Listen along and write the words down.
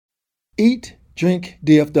Eat, Drink,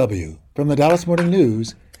 DFW from the Dallas Morning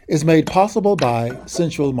News is made possible by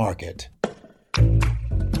Central Market.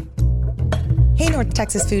 Hey North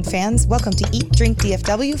Texas food fans, welcome to Eat, Drink,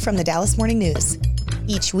 DFW from the Dallas Morning News.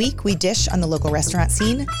 Each week, we dish on the local restaurant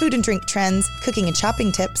scene, food and drink trends, cooking and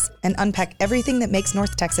shopping tips, and unpack everything that makes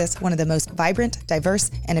North Texas one of the most vibrant,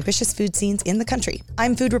 diverse, and ambitious food scenes in the country.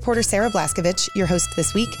 I'm food reporter Sarah Blaskovich, your host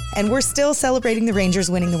this week, and we're still celebrating the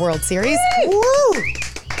Rangers winning the World Series. Woo!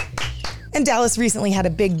 And Dallas recently had a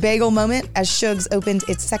big bagel moment as Shug's opened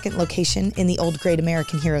its second location in the old Great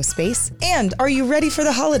American Hero space. And are you ready for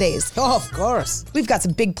the holidays? Oh, of course. We've got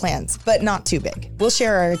some big plans, but not too big. We'll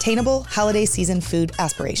share our attainable holiday season food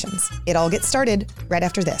aspirations. It all gets started right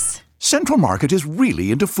after this. Central Market is really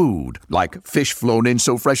into food, like fish flown in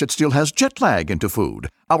so fresh it still has jet lag into food.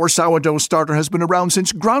 Our sourdough starter has been around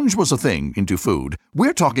since grunge was a thing into food.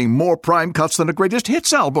 We're talking more prime cuts than a greatest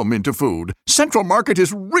hits album into food. Central Market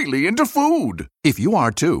is really into food. If you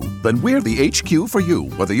are too, then we're the HQ for you,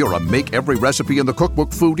 whether you're a make every recipe in the cookbook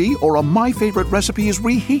foodie or a my favorite recipe is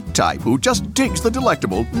reheat type who just digs the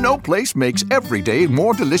delectable. No place makes every day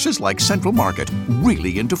more delicious like Central Market.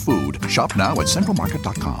 Really into food. Shop now at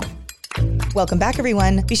centralmarket.com. Welcome back,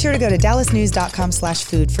 everyone. Be sure to go to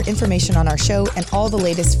dallasnews.com/food for information on our show and all the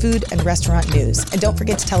latest food and restaurant news. And don't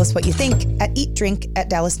forget to tell us what you think at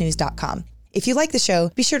eatdrink@dallasnews.com. If you like the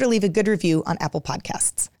show, be sure to leave a good review on Apple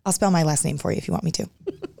Podcasts. I'll spell my last name for you if you want me to.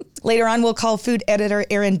 Later on, we'll call food editor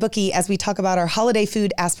Erin Bookie as we talk about our holiday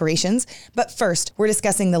food aspirations. But first, we're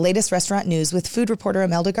discussing the latest restaurant news with food reporter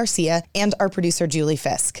Imelda Garcia and our producer Julie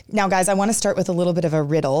Fisk. Now, guys, I want to start with a little bit of a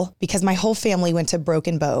riddle because my whole family went to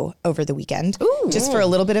Broken Bow over the weekend, just for a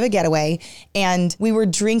little bit of a getaway. And we were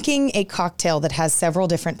drinking a cocktail that has several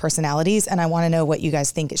different personalities, and I want to know what you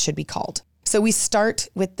guys think it should be called. So we start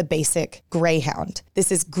with the basic Greyhound.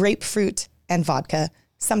 This is grapefruit and vodka,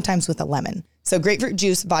 sometimes with a lemon. So grapefruit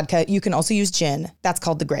juice, vodka, you can also use gin. That's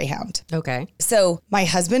called the Greyhound. Okay. So my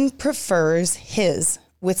husband prefers his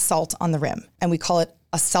with salt on the rim, and we call it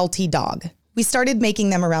a salty dog. We started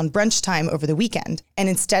making them around brunch time over the weekend, and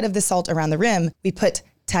instead of the salt around the rim, we put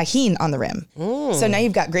tahini on the rim. So now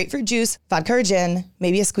you've got grapefruit juice, vodka or gin,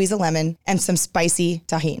 maybe a squeeze of lemon, and some spicy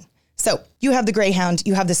tahini. So you have the Greyhound,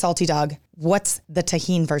 you have the salty dog. What's the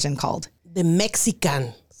tahini version called? The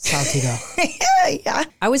Mexican salty dog. Yeah.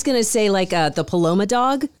 I was going to say like the Paloma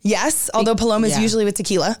dog. Yes, although Paloma is usually with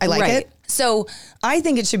tequila. I like Right. it. So I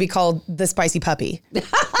think it should be called the spicy puppy.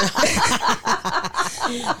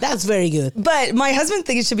 That's very good. But my husband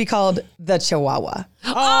thinks it should be called the Chihuahua.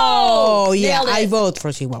 Oh, yeah. nailed it. I vote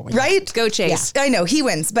for Chihuahua. Right? Go Chase. I know, he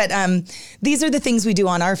wins. But these are the things we do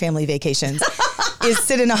on our family vacations, is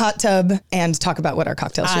sit in a hot tub and talk about what our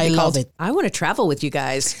cocktail should I be called. love it. I want to travel with you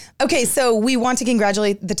guys. Okay, so we want to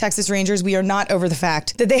congratulate the Texas Rangers. We are not over the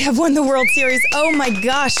fact that they have won the World Series. Oh my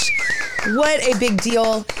gosh, what a big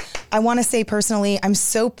deal. I want to say personally, I'm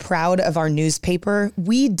so proud of our newspaper.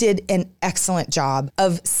 We did an excellent job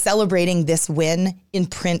of celebrating this win in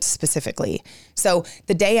print specifically. So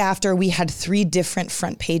the day after, we had 3 different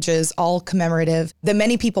front pages, all commemorative, that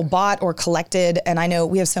many people bought or collected. And I know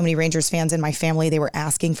we have so many Rangers fans in my family, they were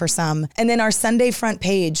asking for some. And then our Sunday front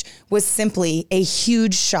page was simply a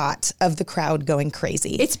huge shot of the crowd going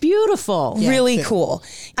crazy. It's beautiful. Really cool.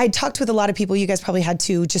 I talked with a lot of people, you guys probably had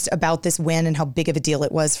too, just about this win and how big of a deal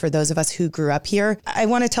it was for those of us who grew up here. I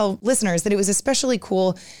want to tell listeners that it was especially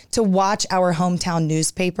cool to watch our hometown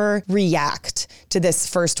newspaper react to this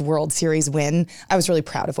first World Series win. I was really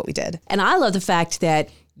proud of what we did. And I love the fact that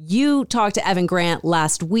you talked to Evan Grant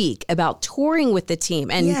last week about touring with the team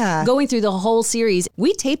and going through the whole series.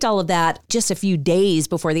 We taped all of that just a few days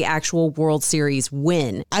before the actual World Series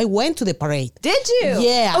win. I went to the parade. Did you?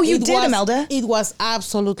 Yeah. Oh, you did, Imelda? It was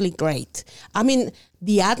absolutely great. I mean,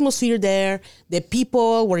 the atmosphere there, the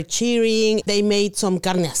people were cheering. They made some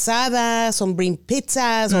carne asada, some bring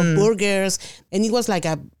pizzas or burgers. And it was like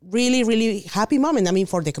a really, really happy moment, I mean,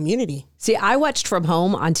 for the community. See, I watched from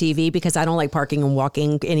home on TV because I don't like parking and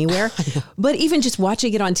walking anywhere. But even just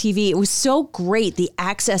watching it on TV, it was so great, the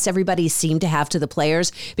access everybody seemed to have to the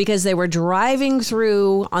players, because they were driving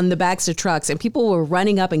through on the backs of trucks and people were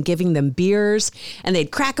running up and giving them beers and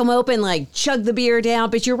they'd crack them open, like chug the beer down.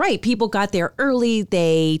 But you're right, people got there early.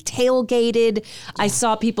 They tailgated. I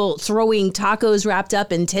saw people throwing tacos wrapped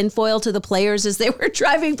up in tinfoil to the players as they were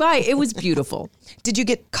driving by. It was beautiful. Did you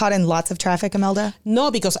get caught in lots of traffic, Imelda?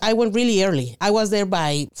 No, because I went really early. I was there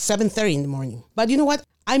by 7:30 in the morning. But you know what?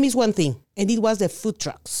 I missed one thing, and it was the food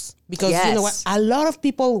trucks. Because you know what? A lot of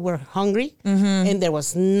people were hungry, and there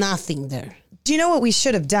was nothing there. Do you know what we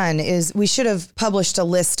should have done is we should have published a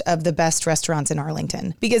list of the best restaurants in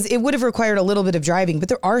Arlington, because it would have required a little bit of driving, but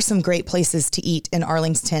there are some great places to eat in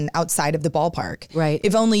Arlington outside of the ballpark. Right.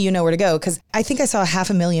 If only you know where to go. Because I think I saw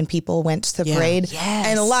 500,000 people went to the parade. Yes.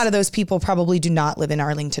 And a lot of those people probably do not live in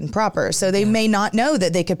Arlington proper. So they may not know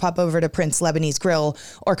that they could pop over to Prince Lebanese Grill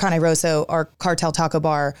or Cane Rosso or Cartel Taco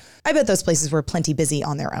Bar. I bet those places were plenty busy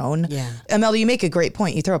on their own. Yeah. Imelda, you make a great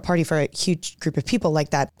point. You throw a party for a huge group of people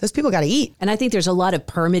like that. Those people got to eat. And I think there's a lot of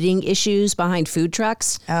permitting issues behind food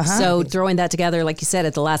trucks. So throwing that together, like you said,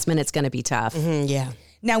 at the last minute is going to be tough. Yeah.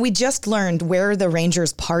 Now, we just learned where the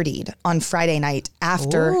Rangers partied on Friday night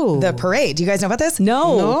after the parade. Do you guys know about this?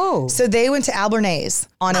 No. So they went to Albernays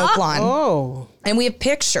on Oak Lawn. Oh. And we have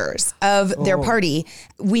pictures of their party.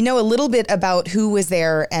 We know a little bit about who was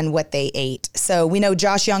there and what they ate. So we know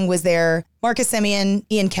Josh Young was there, Marcus Semien,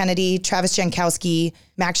 Ian Kennedy, Travis Jankowski,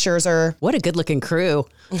 Max Scherzer. What a good looking crew.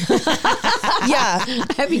 Yeah.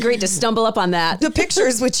 That'd be great to stumble up on that. The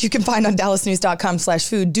pictures, which you can find on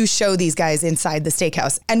dallasnews.com/food, do show these guys inside the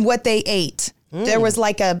steakhouse and what they ate. There was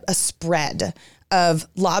like a spread of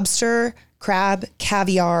lobster, crab,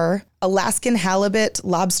 caviar, Alaskan halibut,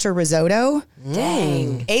 lobster risotto.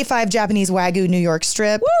 Dang. A5 Japanese Wagyu New York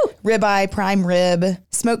strip, ribeye, prime rib,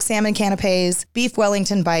 smoked salmon canapes, beef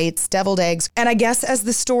Wellington bites, deviled eggs. And I guess as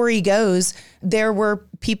the story goes, there were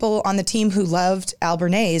people on the team who loved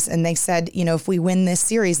Albernays, and they said, you know, if we win this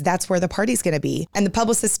series, that's where the party's going to be. And the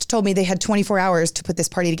publicist told me they had 24 hours to put this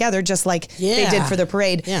party together, just like they did for the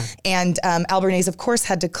parade. Yeah. And Albernays, of course,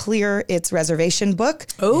 had to clear its reservation book.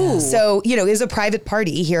 Oh. So, you know, it was a private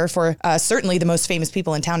party here for certainly the most famous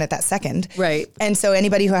people in town at that second. Right. And so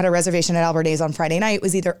anybody who had a reservation at Albernays on Friday night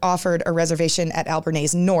was either offered a reservation at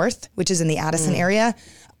Albernays North, which is in the Addison area,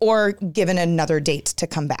 or given another date to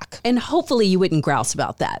come back. And hopefully you wouldn't grouse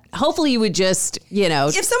about that. Hopefully you would just, you know.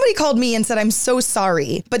 If somebody called me and said, I'm so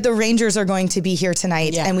sorry, but the Rangers are going to be here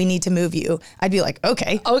tonight and we need to move you, I'd be like,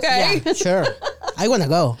 okay. Okay. Yeah, sure. I want to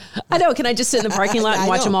go. I know. Can I just sit in the parking lot and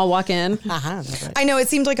watch them all walk in? That's right. I know it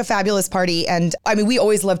seemed like a fabulous party. And I mean, we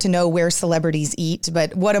always love to know where celebrities eat,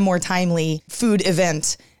 but what a more timely food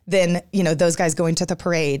event than, you know, those guys going to the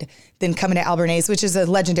parade, than coming to Albernays, which is a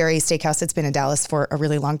legendary steakhouse that's been in Dallas for a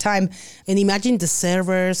really long time. And imagine the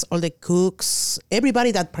servers, all the cooks, everybody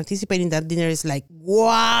that participated in that dinner is like,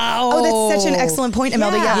 wow. Oh, that's such an excellent point,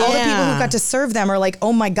 Imelda. Yeah. All the people Yeah. who got to serve them are like,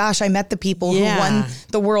 oh my gosh, I met the people who won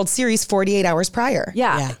the World Series 48 hours prior.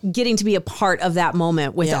 Yeah. Getting to be a part of that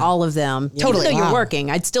moment with all of them. Totally. Even though you're Wow. working,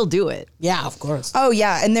 I'd still do it. Yeah, of course. Oh,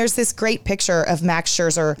 yeah. And there's this great picture of Max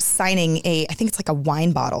Scherzer signing I think it's like a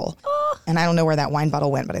wine bottle. And I don't know where that wine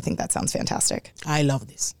bottle went, but I think that sounds fantastic. I love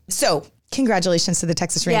this. So, congratulations to the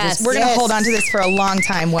Texas Rangers. Yes. We're going to Yes. hold on to this for a long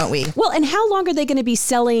time, won't we? Well, and how long are they going to be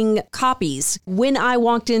selling copies? When I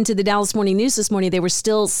walked into the Dallas Morning News this morning, they were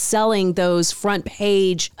still selling those front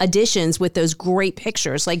page editions with those great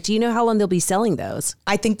pictures. Like, do you know how long they'll be selling those?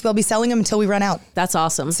 I think they'll be selling them until we run out. That's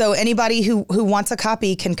awesome. So anybody who wants a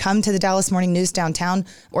copy can come to the Dallas Morning News downtown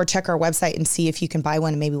or check our website and see if you can buy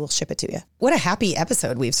one, and maybe we'll ship it to you. What a happy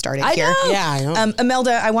episode we've started I here. know. Yeah, I know.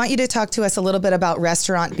 Imelda, I want you to talk to us a little bit about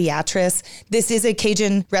Restaurant Beatrice. This is a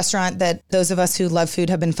Cajun restaurant that those of us who love food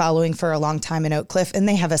have been following for a long time in Oak Cliff, and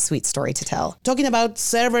they have a sweet story to tell. Talking about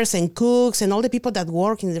servers and cooks and all the people that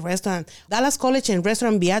work in the restaurant, Dallas College and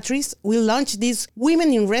Restaurant Beatrice will launch this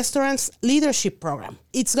Women in Restaurants Leadership Program.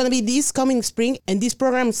 It's going to be this coming spring, and this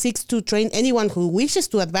program seeks to train anyone who wishes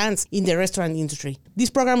to advance in the restaurant industry. This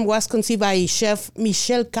program was conceived by Chef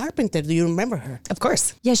Michelle Carpenter. Do you remember her? Of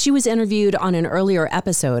course. Yeah, she was interviewed on an earlier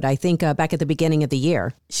episode, I think back at the beginning of the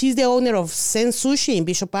year. She's the owner of Zen Sushi in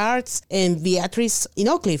Bishop Arts and Beatrice in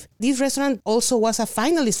Oak Cliff. This restaurant also was a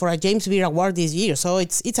finalist for a James Beard Award this year, so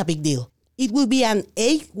it's a big deal. It will be an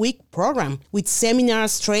 8-week program with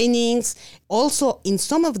seminars, trainings, also in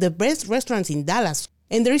some of the best restaurants in Dallas.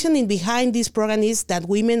 And the reasoning behind this program is that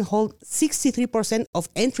women hold 63% of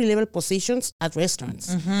entry-level positions at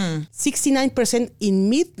restaurants, 69% in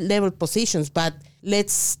mid-level positions, but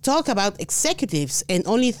let's talk about executives, and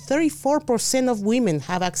only 34% of women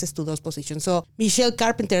have access to those positions. So Michelle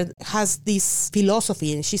Carpenter has this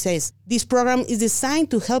philosophy, and she says, this program is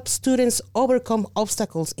designed to help students overcome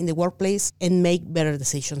obstacles in the workplace and make better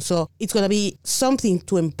decisions. So it's going to be something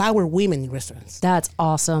to empower women in restaurants. That's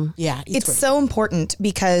awesome. Yeah, It's great. so important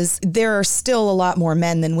because there are still a lot more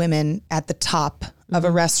men than women at the top of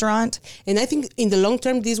a restaurant. And I think in the long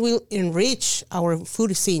term, this will enrich our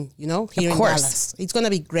food scene, here in Dallas. It's going to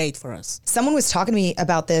be great for us. Someone was talking to me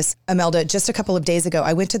about this, Imelda, just a couple of days ago.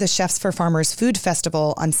 I went to the Chefs for Farmers Food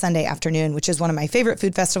Festival on Sunday afternoon, which is one of my favorite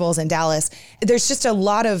food festivals in Dallas. There's just a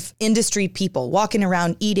lot of industry people walking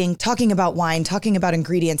around eating, talking about wine, talking about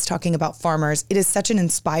ingredients, talking about farmers. It is such an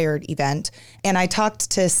inspired event. And I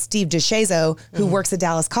talked to Steve DeShazo, who works at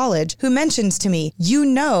Dallas College, who mentioned to me,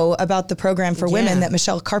 about the program for women that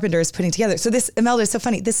Michelle Carpenter is putting together. So this, Imelda, is so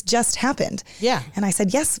funny. This just happened. Yeah. And I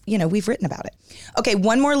said, yes, we've written about it. Okay,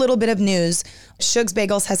 one more little bit of news. Shug's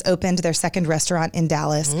Bagels has opened their second restaurant in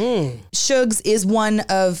Dallas. Shug's is one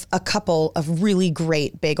of a couple of really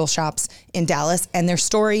great bagel shops in Dallas, and their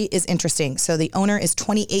story is interesting. So the owner is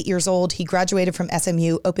 28 years old. He graduated from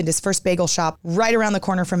SMU, opened his first bagel shop right around the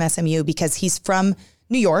corner from SMU because he's from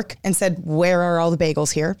New York and said, where are all the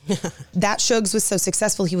bagels here? That Shug's was so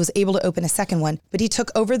successful, he was able to open a second one, but he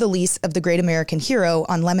took over the lease of the Great American Hero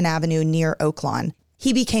on Lemon Avenue near Oaklawn.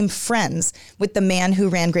 He became friends with the man who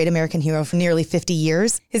ran Great American Hero for nearly 50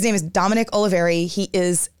 years. His name is Dominic Oliveri. He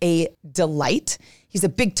is a delight. He's a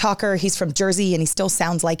big talker. He's from Jersey and he still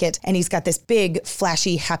sounds like it. And he's got this big,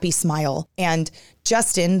 flashy, happy smile. And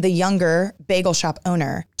Justin, the younger bagel shop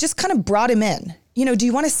owner, just kind of brought him in. Do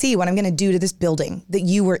you want to see what I'm going to do to this building that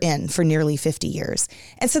you were in for nearly 50 years?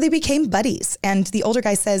 And so they became buddies. And the older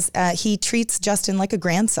guy says he treats Justin like a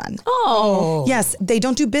grandson. Oh. Yes, they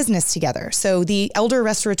don't do business together. So the elder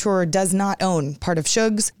restaurateur does not own part of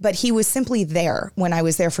Shug's, but he was simply there when I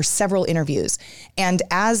was there for several interviews. And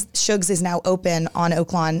as Shug's is now open on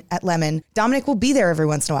Oaklawn at Lemon, Dominic will be there every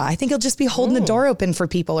once in a while. I think he'll just be holding the door open for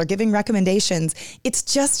people or giving recommendations. It's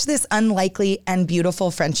just this unlikely and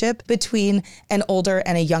beautiful friendship between an older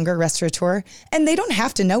and a younger restaurateur, and they don't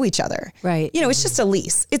have to know each other. Right. It's just a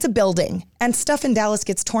lease. It's a building, and stuff in Dallas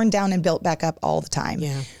gets torn down and built back up all the time.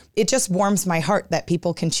 Yeah. It just warms my heart that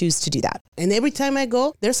people can choose to do that. And every time I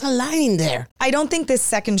go, there's a line there. I don't think this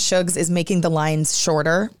second Shug's is making the lines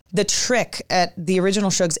shorter. The trick at the original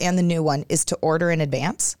Shug's and the new one is to order in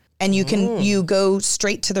advance. And you go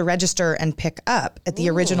straight to the register and pick up at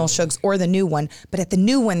the original Shug's or the new one. But at the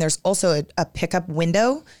new one, there's also a pickup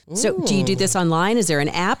window. So do you do this online? Is there an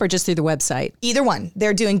app or just through the website? Either one.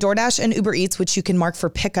 They're doing DoorDash and Uber Eats, which you can mark for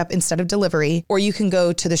pickup instead of delivery, or you can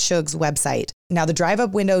go to the Shug's website. Now, the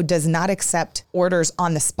drive-up window does not accept orders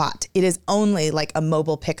on the spot. It is only like a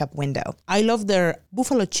mobile pickup window. I love their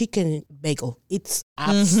buffalo chicken bagel. It's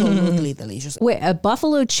absolutely delicious. Wait, a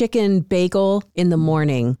buffalo chicken bagel in the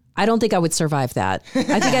morning. I don't think I would survive that.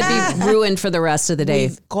 I think I'd be ruined for the rest of the day.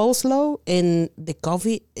 With coleslaw and the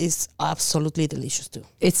coffee is absolutely delicious too.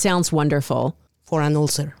 It sounds wonderful. For an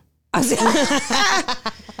ulcer. That's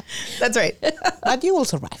right. But you will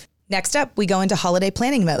survive. Next up, we go into holiday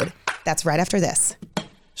planning mode. That's right after this.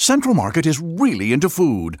 Central Market is really into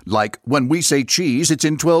food. Like when we say cheese, it's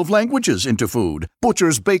in 12 languages into food.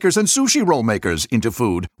 Butchers, bakers, and sushi roll makers into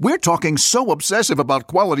food. We're talking so obsessive about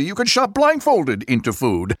quality you can shop blindfolded into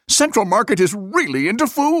food. Central Market is really into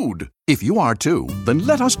food. If you are too, then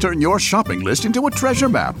let us turn your shopping list into a treasure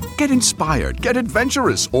map. Get inspired, get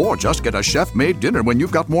adventurous, or just get a chef-made dinner when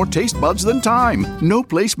you've got more taste buds than time. No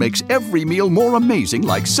place makes every meal more amazing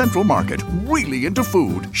like Central Market. Really into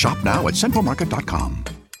food. Shop now at centralmarket.com.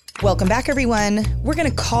 Welcome back, everyone. We're going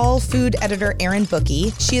to call food editor Erin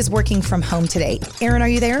Bookie. She is working from home today. Erin, are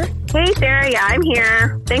you there? Hey, Sarah. Yeah, I'm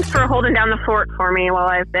here. Thanks for holding down the fort for me while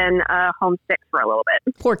I've been homesick for a little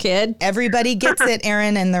bit. Poor kid. Everybody gets it,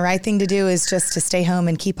 Erin, and the right thing to do is just to stay home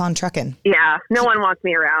and keep on trucking. Yeah, no one wants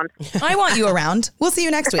me around. I want you around. We'll see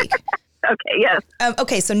you next week. Okay, yes.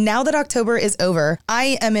 Okay, so now that October is over,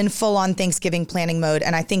 I am in full-on Thanksgiving planning mode,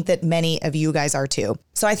 and I think that many of you guys are too.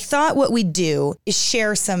 So I thought what we'd do is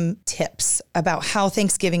share some tips about how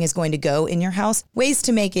Thanksgiving is going to go in your house, ways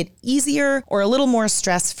to make it easier or a little more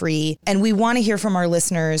stress-free, and we want to hear from our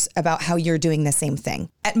listeners about how you're doing the same thing.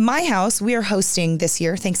 At my house, we are hosting this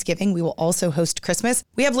year Thanksgiving. We will also host Christmas.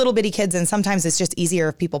 We have little bitty kids, and sometimes it's just easier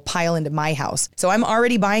if people pile into my house. So I'm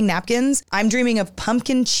already buying napkins. I'm dreaming of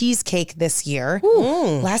pumpkin cheesecake this year.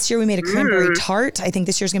 Last year we made a cranberry tart. I think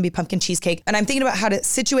this year's going to be pumpkin cheesecake. And I'm thinking about how to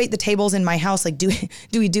situate the tables in my house. Like, do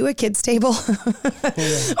we do a kids table?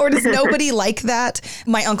 Or does nobody like that?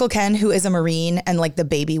 My Uncle Ken, who is a Marine and like the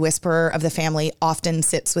baby whisperer of the family, often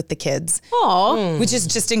sits with the kids. Aww. Which is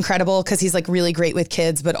just incredible because he's like really great with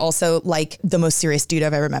kids, but also like the most serious dude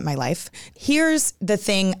I've ever met in my life. Here's the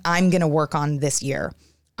thing I'm going to work on this year.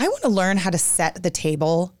 I want to learn how to set the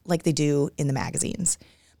table like they do in the magazines.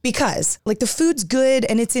 Because like the food's good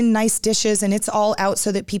and it's in nice dishes and it's all out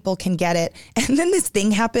so that people can get it. And then this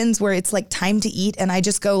thing happens where it's like time to eat. And I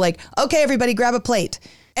just go like, okay, everybody grab a plate.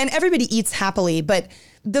 And everybody eats happily, but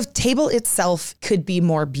the table itself could be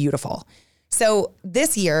more beautiful. So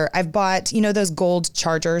this year I've bought, those gold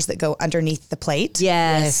chargers that go underneath the plate.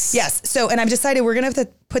 Yes. Yes. So, and I've decided we're going to have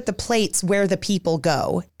to put the plates where the people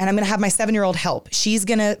go. And I'm going to have my 7-year-old help. She's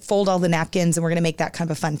going to fold all the napkins and we're going to make that kind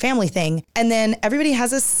of a fun family thing. And then everybody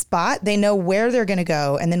has a spot. They know where they're going to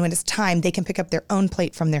go. And then when it's time, they can pick up their own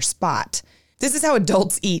plate from their spot. This is how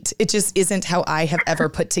adults eat. It just isn't how I have ever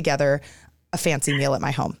put together a fancy meal at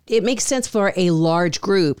my home. It makes sense for a large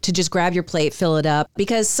group to just grab your plate, fill it up,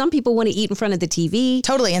 because some people want to eat in front of the TV.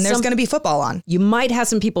 Totally. And there's going to be football on. You might have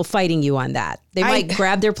some people fighting you on that. They might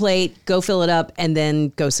grab their plate, go fill it up, and then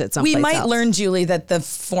go sit someplace else. We might learn, Julie, that the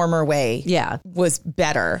former way was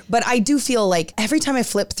better. But I do feel like every time I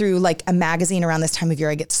flip through like a magazine around this time of year,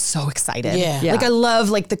 I get so excited. Yeah. Like I love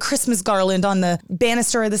like the Christmas garland on the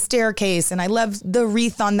banister of the staircase. And I love the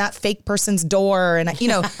wreath on that fake person's door. And,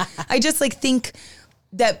 I just like think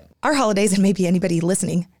that our holidays, and maybe anybody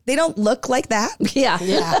listening, they don't look like that. Yeah.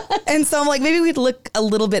 And so I'm like, maybe we'd look a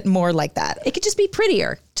little bit more like that. It could just be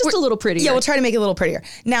prettier. Just a little prettier. Yeah, we'll try to make it a little prettier.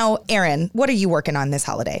 Now, Erin, what are you working on this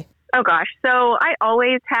holiday? Oh, gosh. So I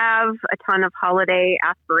always have a ton of holiday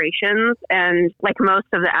aspirations. And like most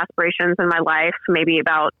of the aspirations in my life, maybe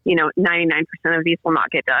about, 99% of these will not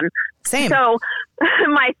get done. Same. So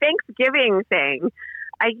my Thanksgiving thing,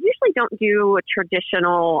 I usually don't do a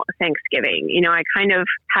traditional Thanksgiving. I kind of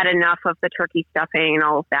had enough of the turkey stuffing and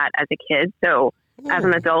all of that as a kid. So as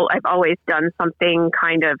an adult, I've always done something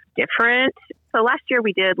kind of different. So last year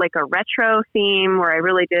we did like a retro theme where I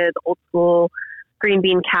really did old school green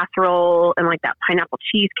bean casserole and like that pineapple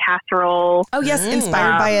cheese casserole. Oh, yes.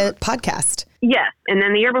 Inspired by a podcast. Yes. And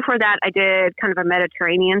then the year before that, I did kind of a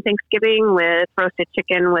Mediterranean Thanksgiving with roasted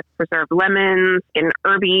chicken with preserved lemons and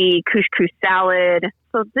herby couscous salad.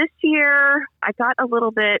 So this year, I got a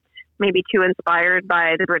little bit maybe too inspired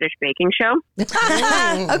by the British baking show.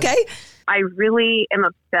 Okay. I really am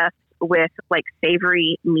obsessed with like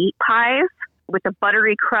savory meat pies with a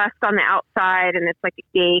buttery crust on the outside, and it's like a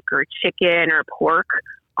steak or chicken or pork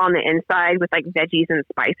on the inside with like veggies and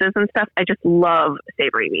spices and stuff. I just love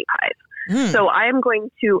savory meat pies. So I am going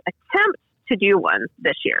to attempt to do one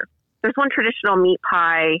this year. There's one traditional meat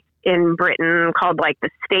pie in Britain called like the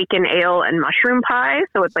steak and ale and mushroom pie.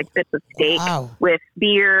 So it's like bits of steak with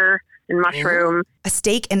beer and mushroom. A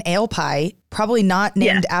steak and ale pie, probably not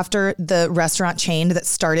named after the restaurant chain that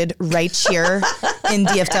started right here in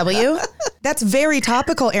DFW. That's very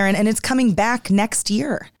topical, Erin, and it's coming back next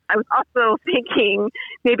year. I was also thinking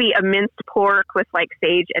maybe a minced pork with like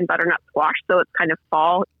sage and butternut squash, so it's kind of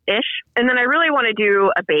fall-ish. And then I really want to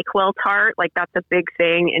do a Bakewell tart. Like that's a big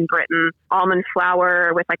thing in Britain. Almond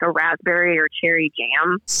flour with like a raspberry or cherry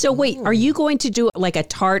jam. So wait, are you going to do like a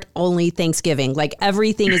tart only Thanksgiving? Like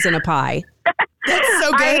everything is in a pie? That's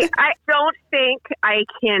so good. I don't think I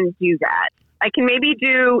can do that. I can maybe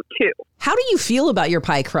do 2. How do you feel about your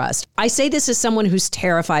pie crust? I say this as someone who's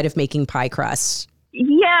terrified of making pie crusts.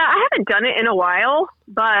 Yeah, I haven't done it in a while,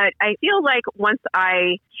 but I feel like once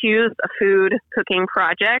I choose a food cooking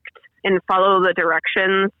project and follow the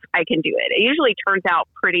directions, I can do it. It usually turns out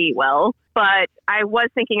pretty well, but I was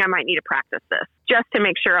thinking I might need to practice this just to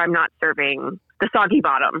make sure I'm not serving the soggy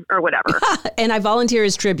bottom or whatever. And I volunteer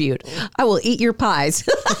as tribute. I will eat your pies.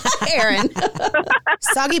 Erin.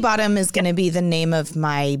 Soggy Bottom is going to be the name of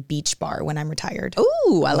my beach bar when I'm retired.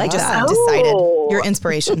 Ooh, I like that. Decided. Your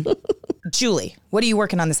inspiration. Julie, what are you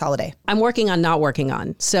working on this holiday? I'm working on not working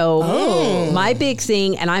on. So my big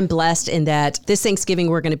thing, and I'm blessed in that this Thanksgiving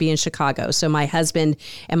we're going to be in Chicago. So my husband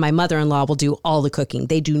and my mother-in-law will do all the cooking.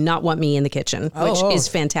 They do not want me in the kitchen, which is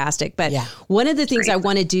fantastic. But one of the things I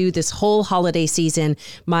want to do this whole holiday season,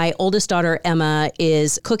 my oldest daughter, Emma,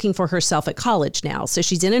 is cooking for herself at college now. So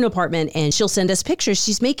she's in an apartment and she'll send us pictures.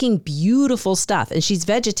 She's making beautiful stuff and she's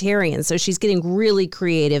vegetarian. So she's getting really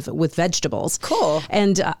creative with vegetables. Cool.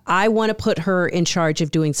 And I want to put her in charge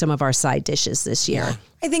of doing some of our side dishes this year.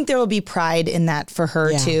 I think there will be pride in that for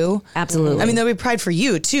her too. Absolutely. I mean, there'll be pride for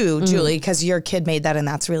you too, Julie, because your kid made that and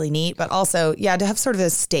that's really neat. But also, to have sort of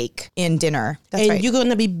a steak in dinner. That's and right. you're going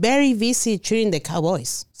to be very busy cheering the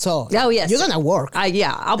Cowboys. So yes. You're going to work.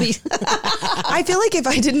 I'll be. I feel like if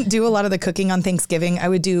I didn't do a lot of the cooking on Thanksgiving, I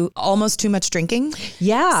would do almost too much drinking.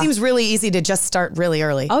 Yeah. Seems really easy to just start really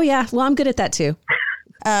early. Oh, yeah. Well, I'm good at that too.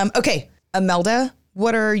 Okay. Imelda,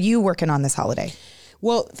 what are you working on this holiday?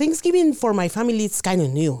 Well, Thanksgiving for my family is kind of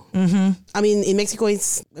new. Mm-hmm. I mean, in Mexico,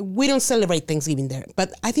 we don't celebrate Thanksgiving there,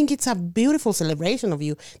 but I think it's a beautiful celebration of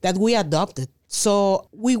you that we adopted. So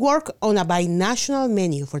we work on a binational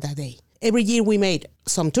menu for that day. Every year we made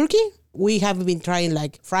some turkey. We have been trying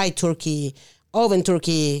like fried turkey, oven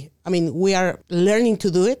turkey. I mean, we are learning to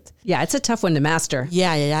do it. Yeah, it's a tough one to master.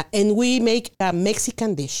 Yeah. And we make a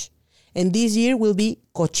Mexican dish. And this year will be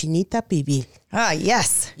cochinita pibil. Ah,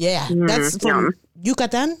 yes. Yeah, that's from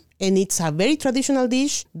Yucatan. And it's a very traditional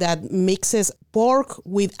dish that mixes pork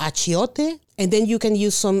with achiote. And then you can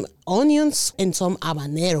use some onions and some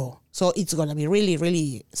habanero. So it's going to be really,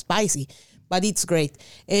 really spicy. But it's great.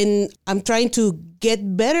 And I'm trying to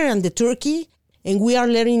get better on the turkey. And we are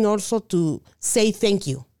learning also to say thank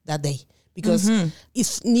you that day. Because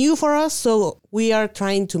it's new for us. So we are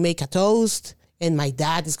trying to make a toast. And my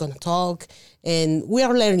dad is going to talk. And we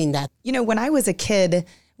are learning that. You know, when I was a kid,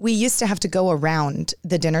 we used to have to go around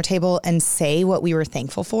the dinner table and say what we were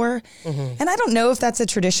thankful for. Mm-hmm. And I don't know if that's a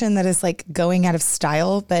tradition that is like going out of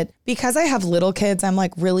style, but because I have little kids, I'm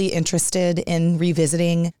like really interested in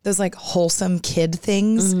revisiting those like wholesome kid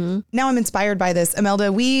things. Mm-hmm. Now I'm inspired by this.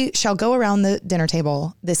 Imelda, we shall go around the dinner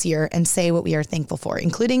table this year and say what we are thankful for,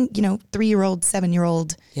 including, 3-year-old,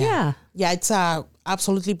 7-year-old. Yeah. Yeah, it's a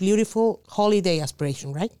absolutely beautiful holiday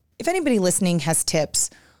aspiration, right? If anybody listening has tips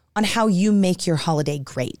on how you make your holiday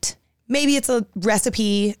great, maybe it's a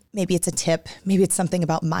recipe, maybe it's a tip, maybe it's something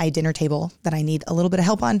about my dinner table that I need a little bit of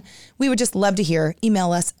help on, we would just love to hear.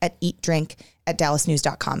 Email us at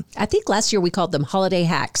eatdrink@dallasnews.com. I think last year we called them holiday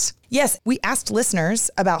hacks. Yes, we asked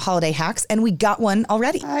listeners about holiday hacks and we got one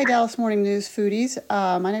already. Hi, Dallas Morning News foodies.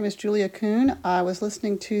 My name is Julia Kuhn. I was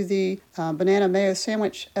listening to the banana mayo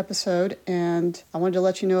sandwich episode, and I wanted to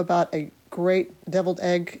let you know about a great deviled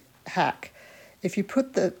egg hack. If you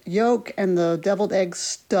put the yolk and the deviled egg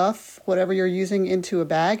stuff, whatever you're using, into a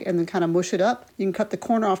bag and then kind of mush it up, you can cut the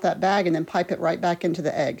corner off that bag and then pipe it right back into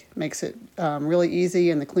the egg. Makes it really easy,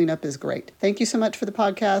 and the cleanup is great. Thank you so much for the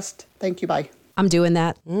podcast. Thank you. Bye. I'm doing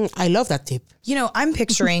that. I love that tip. I'm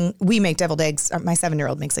picturing, we make deviled eggs. My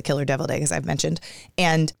 7-year-old makes a killer deviled egg, as I've mentioned,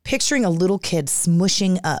 and picturing a little kid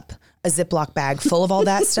smushing up a Ziploc bag full of all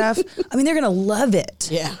that stuff. I mean, they're going to love it.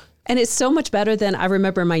 Yeah. And it's so much better than I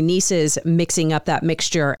remember my nieces mixing up that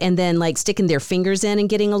mixture and then like sticking their fingers in and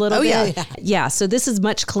getting a little bit. Yeah. So this is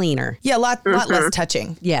much cleaner. Yeah, a lot less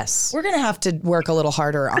touching. Yes. We're going to have to work a little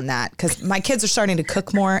harder on that because my kids are starting to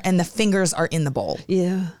cook more and the fingers are in the bowl.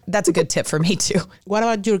 Yeah. That's a good tip for me too. What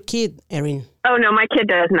about your kid, Erin? Oh, no, my kid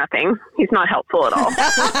does nothing. He's not helpful at all.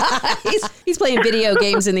 He's playing video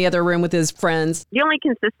games in the other room with his friends. The only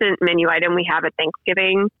consistent menu item we have at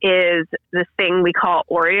Thanksgiving is this thing we call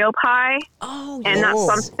Oreo pie. Oh, and that's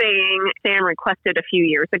something Sam requested a few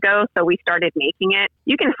years ago, so we started making it.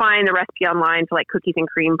 You can find the recipe online for like cookies and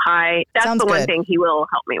cream pie. That's Sounds the one good. thing he will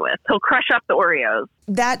help me with. He'll crush up the Oreos.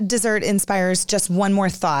 That dessert inspires just one more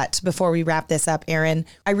thought before we wrap this up, Erin.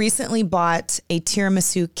 I recently bought a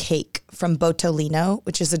tiramisu cake from Botolino,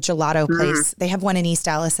 which is a gelato place. They have one in East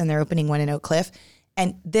Dallas and they're opening one in Oak Cliff.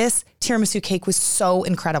 And this tiramisu cake was so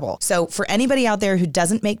incredible. So for anybody out there who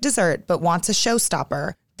doesn't make dessert but wants a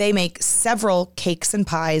showstopper, they make several cakes and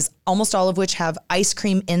pies, almost all of which have ice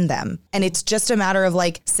cream in them. And it's just a matter of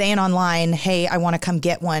like saying online, hey, I want to come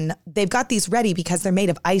get one. They've got these ready because they're made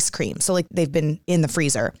of ice cream. So like they've been in the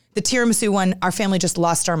freezer. The tiramisu one, our family just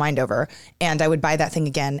lost our mind over. And I would buy that thing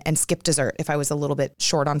again and skip dessert if I was a little bit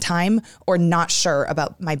short on time or not sure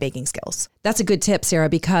about my baking skills. That's a good tip, Sarah,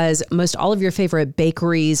 because most all of your favorite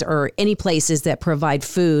bakeries or any places that provide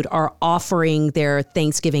food are offering their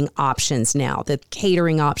Thanksgiving options now, the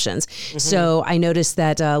catering options. Mm-hmm. So I noticed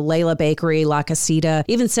that Layla Bakery, La Casita,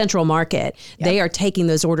 even Central Market, they are taking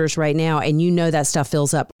those orders right now, and that stuff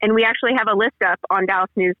fills up. And we actually have a list up on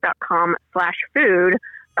dallasnews.com/food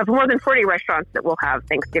of more than 40 restaurants that will have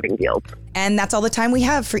Thanksgiving deals. And that's all the time we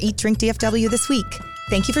have for Eat, Drink, DFW this week.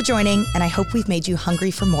 Thank you for joining, and I hope we've made you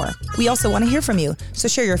hungry for more. We also want to hear from you, so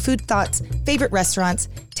share your food thoughts, favorite restaurants,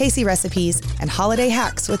 tasty recipes, and holiday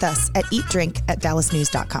hacks with us at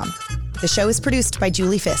eatdrink@dallasnews.com. The show is produced by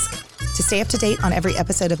Julie Fisk. To stay up to date on every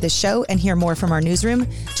episode of this show and hear more from our newsroom,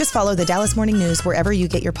 just follow the Dallas Morning News wherever you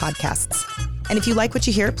get your podcasts. And if you like what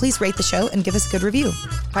you hear, please rate the show and give us a good review.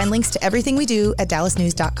 Find links to everything we do at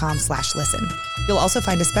dallasnews.com/listen. You'll also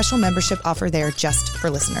find a special membership offer there just for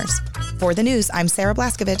listeners. For the news, I'm Sarah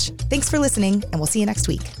Blaskovich. Thanks for listening, and we'll see you next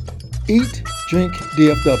week. Eat, Drink,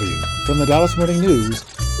 DFW from the Dallas Morning News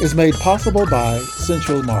is made possible by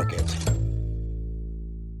Central Market.